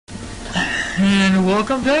And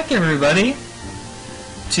welcome back, everybody,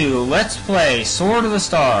 to Let's Play Sword of the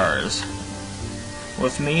Stars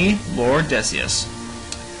with me, Lord Decius.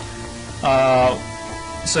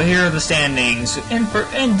 So here are the standings. In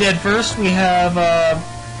dead first, we have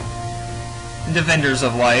Defenders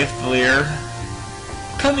of Life, Lear.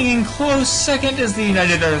 Coming in close second is the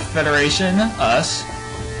United Earth Federation, us.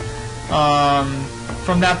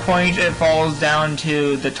 From that point, it falls down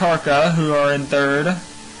to the Tarka, who are in third,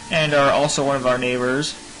 and are also one of our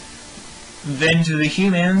neighbors. Then to the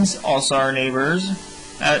humans, also our neighbors,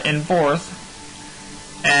 in fourth.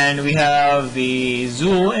 And we have the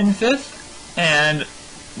Zul in fifth, and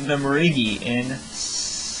the Marigi in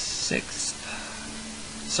sixth.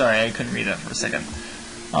 Sorry, I couldn't read that for a second.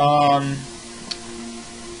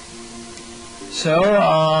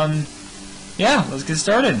 Yeah, let's get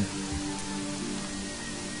started.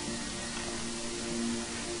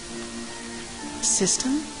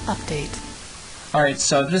 System update. Alright,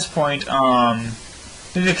 so at this point,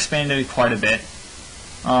 we've expanded quite a bit.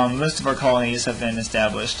 Most of our colonies have been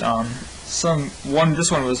established. This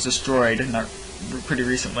one was destroyed pretty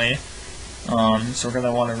recently. So we're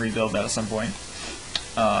gonna want to rebuild that at some point.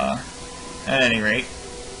 At any rate,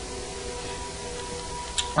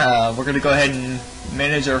 we're gonna go ahead and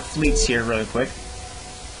manage our fleets here really quick.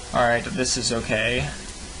 Alright, this is okay.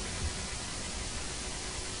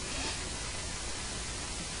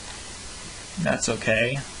 That's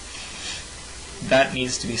okay. That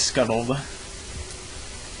needs to be scuttled.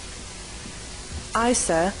 Aye,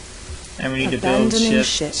 sir. And we need to build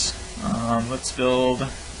ships. Let's build...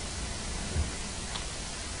 Let's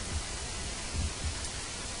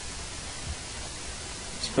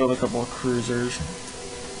build a couple of cruisers.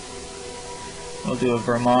 We'll do a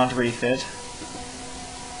Vermont refit.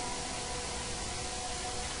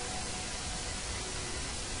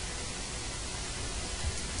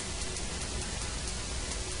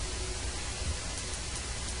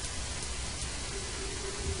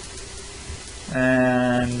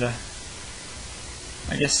 And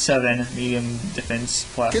I guess 7 medium defense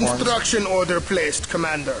platforms. Construction order placed,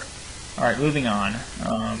 Commander. Alright, moving on.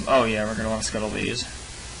 Oh yeah, we're gonna want to scuttle these.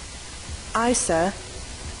 Aye, sir.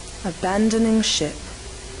 Abandoning ship.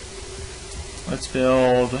 Let's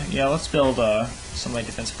build some light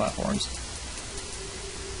defense platforms.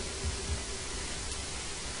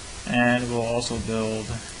 And we'll also build...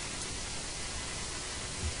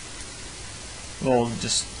 We'll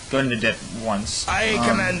just go into debt once. Aye,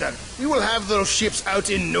 Commander. We will have those ships out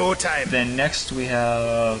in no time. Then next we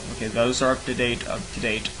have... Okay, those are up to date, up to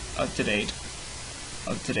date, up to date,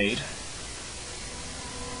 up to date.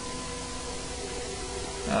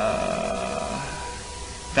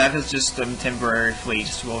 That is just a temporary fleet,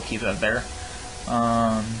 so we'll keep that there.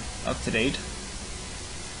 Up to date.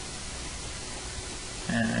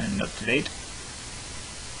 And up to date.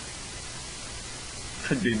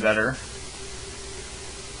 Could be better.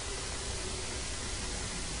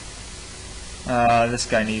 This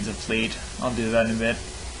guy needs a fleet. I'll do that in a bit.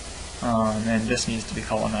 And this needs to be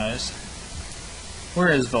colonized. Where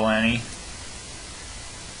is Valani?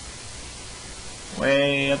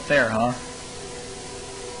 Way up there, huh?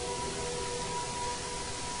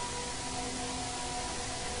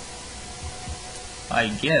 I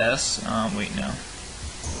guess. Wait, no.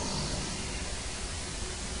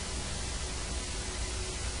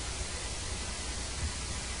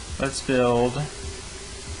 Let's build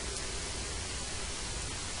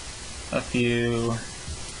a few.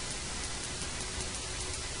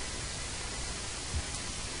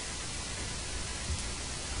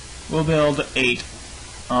 We'll build 8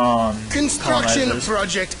 construction colonizers.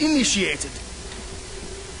 Project initiated.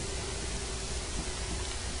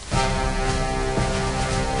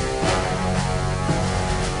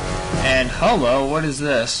 And hello, what is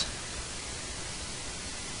this?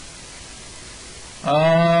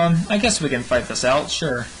 I guess we can fight this out,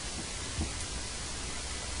 sure.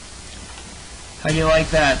 How do you like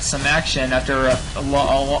that? Some action after a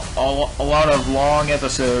lot of long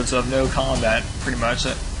episodes of no combat, pretty much.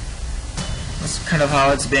 That's kind of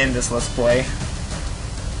how it's been this Let's Play.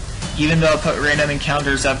 Even though I put random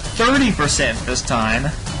encounters at 30% this time.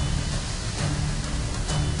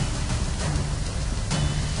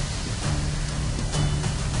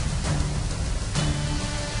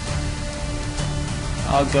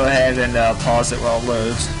 I'll go ahead and pause it while it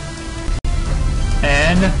loads.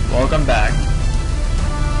 And welcome back.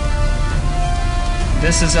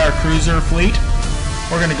 This is our cruiser fleet.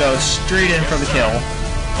 We're gonna go straight in for the kill.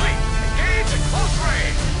 Engage at close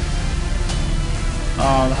range.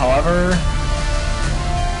 However,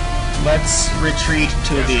 let's retreat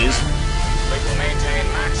 2 of these. We will maintain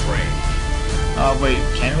max range. Wait,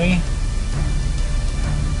 can we?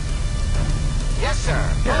 Yes, sir.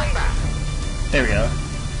 Pulling back. There we go.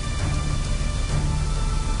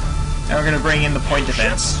 Now we're gonna bring in the point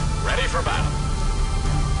defense. Ships ready for battle.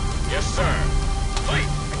 Yes, sir. Fleet,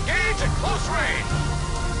 engage at close range.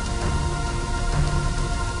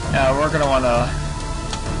 Now we're gonna wanna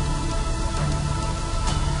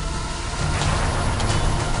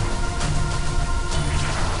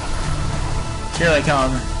here they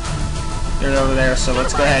come. They're over there, so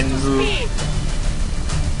let's go ahead and move.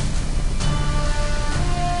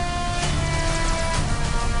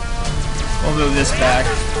 We'll move this back.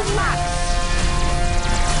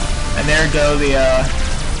 And there go the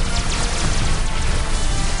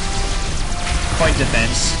point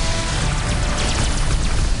defense.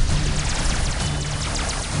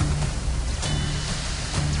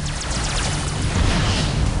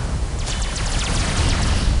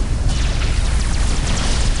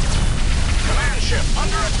 Command ship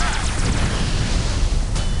under attack.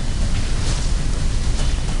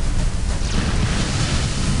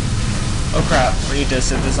 Oh crap, we need to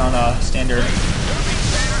set this on a standard.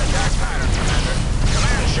 Standard attack pattern, Commander.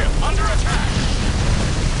 Command ship under attack.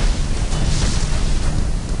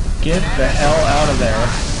 Get the hell out of there.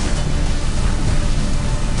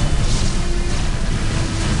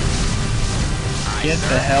 Get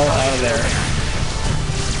the hell out of there.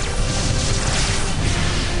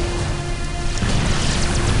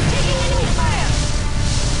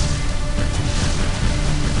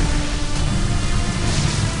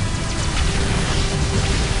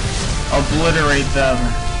 Obliterate them.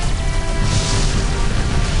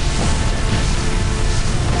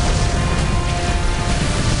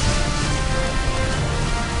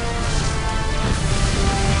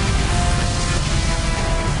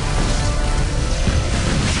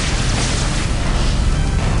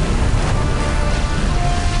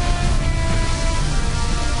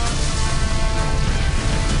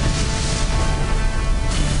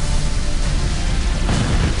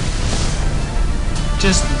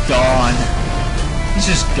 Just gone. He's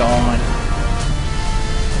just gone.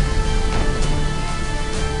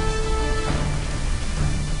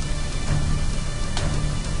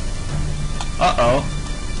 Uh-oh.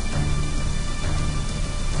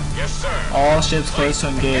 Yes, sir. All ships close to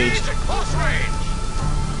engage. Engage at close range.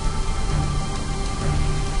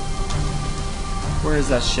 Where is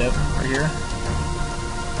that ship? Right here?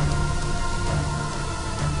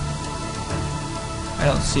 I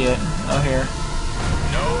don't see it. Oh, here.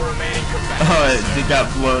 No remaining combatants. Oh, it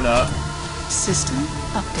got blown up. System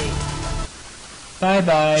update.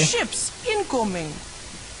 Bye-bye. Ships incoming.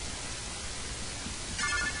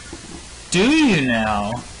 Do you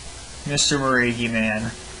now, Mr. Marigi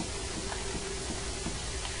Man?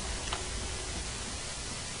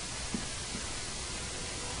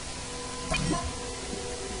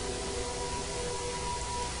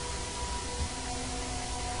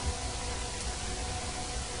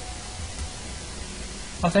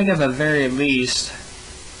 I think at the very least,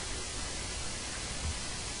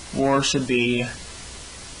 war should be.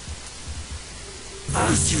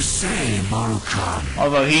 As you say, Marukan.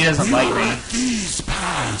 Although he doesn't We like will me. let these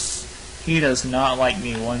pass. He does not like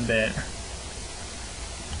me one bit.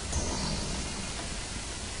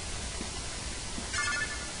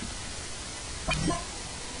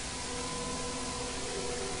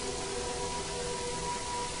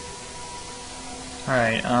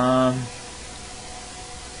 Alright,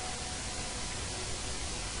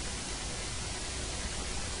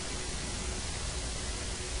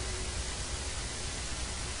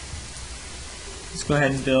 let's go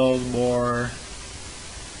ahead and build more.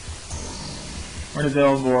 We're gonna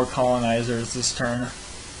build more colonizers this turn.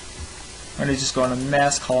 We're gonna just go on a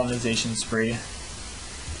mass colonization spree.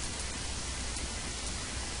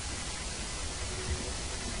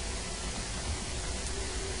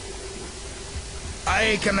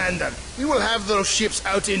 Aye, Commander. We will have those ships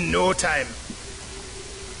out in no time.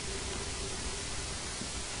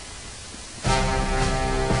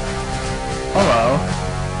 Hello.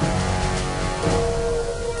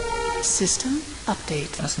 System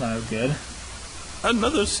update. That's not good.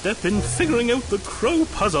 Another step in figuring out the crow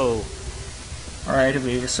puzzle. Alright,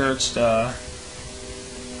 we researched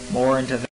more into